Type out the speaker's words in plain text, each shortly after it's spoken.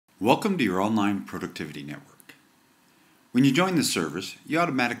Welcome to your online productivity network. When you join the service, you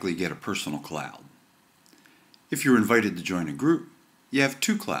automatically get a personal cloud. If you're invited to join a group, you have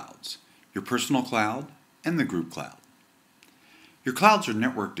two clouds, your personal cloud and the group cloud. Your clouds are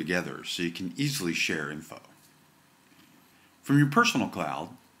networked together so you can easily share info. From your personal cloud,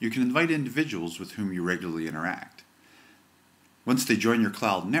 you can invite individuals with whom you regularly interact. Once they join your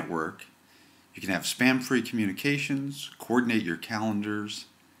cloud network, you can have spam-free communications, coordinate your calendars,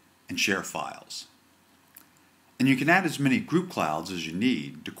 and share files. And you can add as many group clouds as you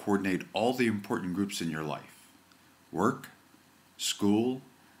need to coordinate all the important groups in your life: work, school,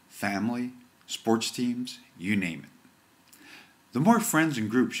 family, sports teams, you name it. The more friends and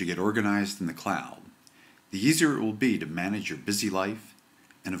groups you get organized in the cloud, the easier it will be to manage your busy life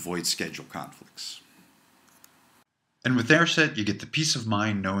and avoid schedule conflicts. And with AirSet, you get the peace of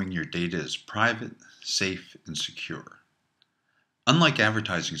mind knowing your data is private, safe, and secure. Unlike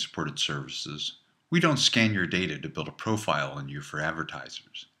advertising-supported services, we don't scan your data to build a profile on you for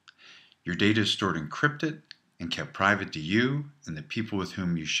advertisers. Your data is stored encrypted and kept private to you and the people with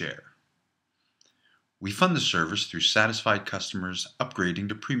whom you share. We fund the service through satisfied customers upgrading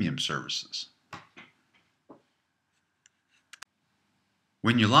to premium services.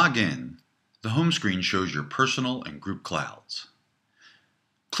 When you log in, the home screen shows your personal and group clouds.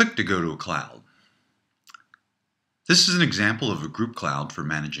 Click to go to a cloud. This is an example of a group cloud for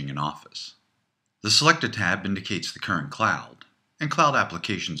managing an office. The Selected tab indicates the current cloud, and cloud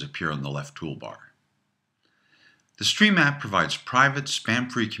applications appear on the left toolbar. The Stream app provides private,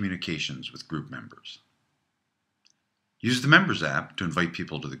 spam-free communications with group members. Use the Members app to invite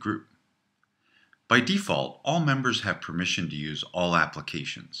people to the group. By default, all members have permission to use all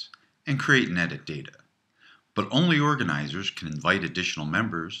applications and create and edit data, but only organizers can invite additional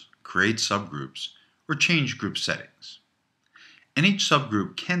members, create subgroups, or change group settings. And each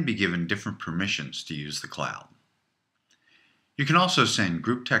subgroup can be given different permissions to use the cloud. You can also send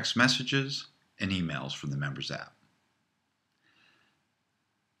group text messages and emails from the Members app.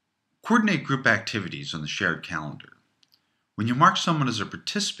 Coordinate group activities on the shared calendar. When you mark someone as a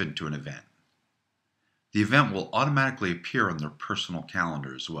participant to an event, the event will automatically appear on their personal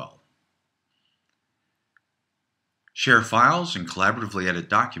calendar as well. Share files and collaboratively edit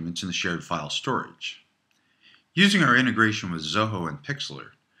documents in the shared file storage. Using our integration with Zoho and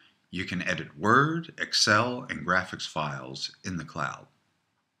Pixlr, you can edit Word, Excel, and graphics files in the cloud.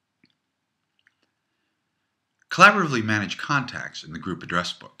 Collaboratively manage contacts in the group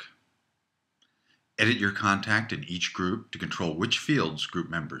address book. Edit your contact in each group to control which fields group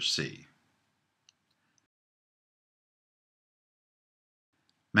members see.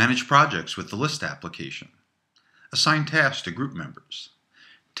 Manage projects with the List application. Assign tasks to group members.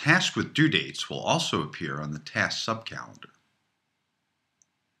 Tasks with due dates will also appear on the task subcalendar.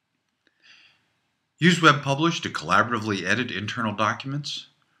 Use Web Publish to collaboratively edit internal documents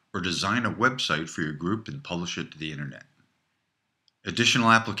or design a website for your group and publish it to the internet.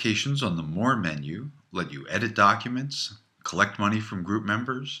 Additional applications on the More menu let you edit documents, collect money from group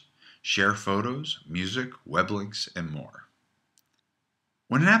members, share photos, music, web links, and more.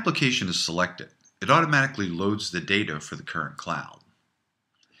 When an application is selected, it automatically loads the data for the current cloud.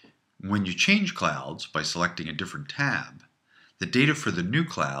 When you change clouds by selecting a different tab, the data for the new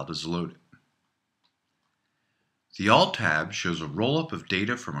cloud is loaded. The All tab shows a roll-up of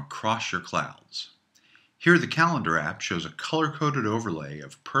data from across your clouds. Here, the Calendar app shows a color-coded overlay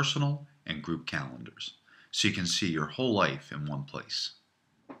of personal and group calendars, so you can see your whole life in one place.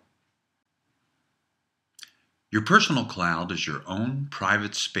 Your personal cloud is your own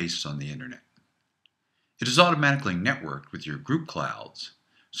private space on the internet. It is automatically networked with your group clouds,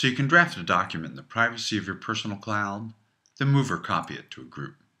 so you can draft a document in the privacy of your personal cloud, then move or copy it to a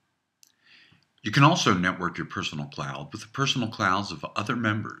group. You can also network your personal cloud with the personal clouds of other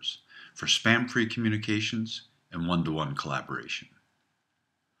members for spam-free communications and one-to-one collaboration.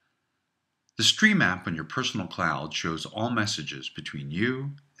 The Stream app on your personal cloud shows all messages between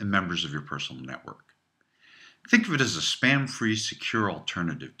you and members of your personal network. Think of it as a spam-free, secure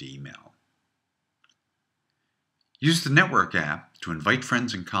alternative to email. Use the Network app to invite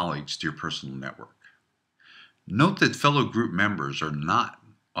friends and colleagues to your personal network. Note that fellow group members are not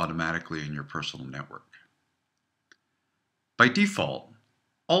automatically in your personal network. By default,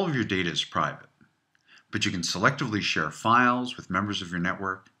 all of your data is private, but you can selectively share files with members of your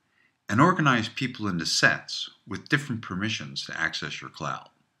network and organize people into sets with different permissions to access your cloud.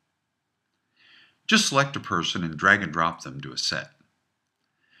 Just select a person and drag and drop them to a set.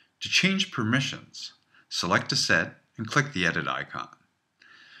 To change permissions, select a set and click the Edit icon.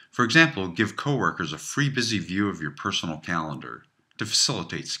 For example, give coworkers a free busy view of your personal calendar to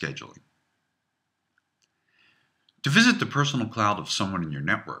facilitate scheduling. To visit the personal cloud of someone in your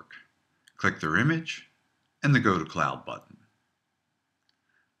network, click their image and the Go to Cloud button.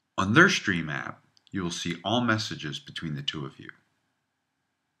 On their Stream app, you will see all messages between the two of you.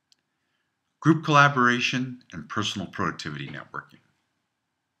 Group collaboration and personal productivity networking.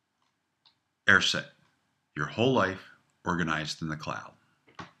 AirSet, your whole life organized in the cloud.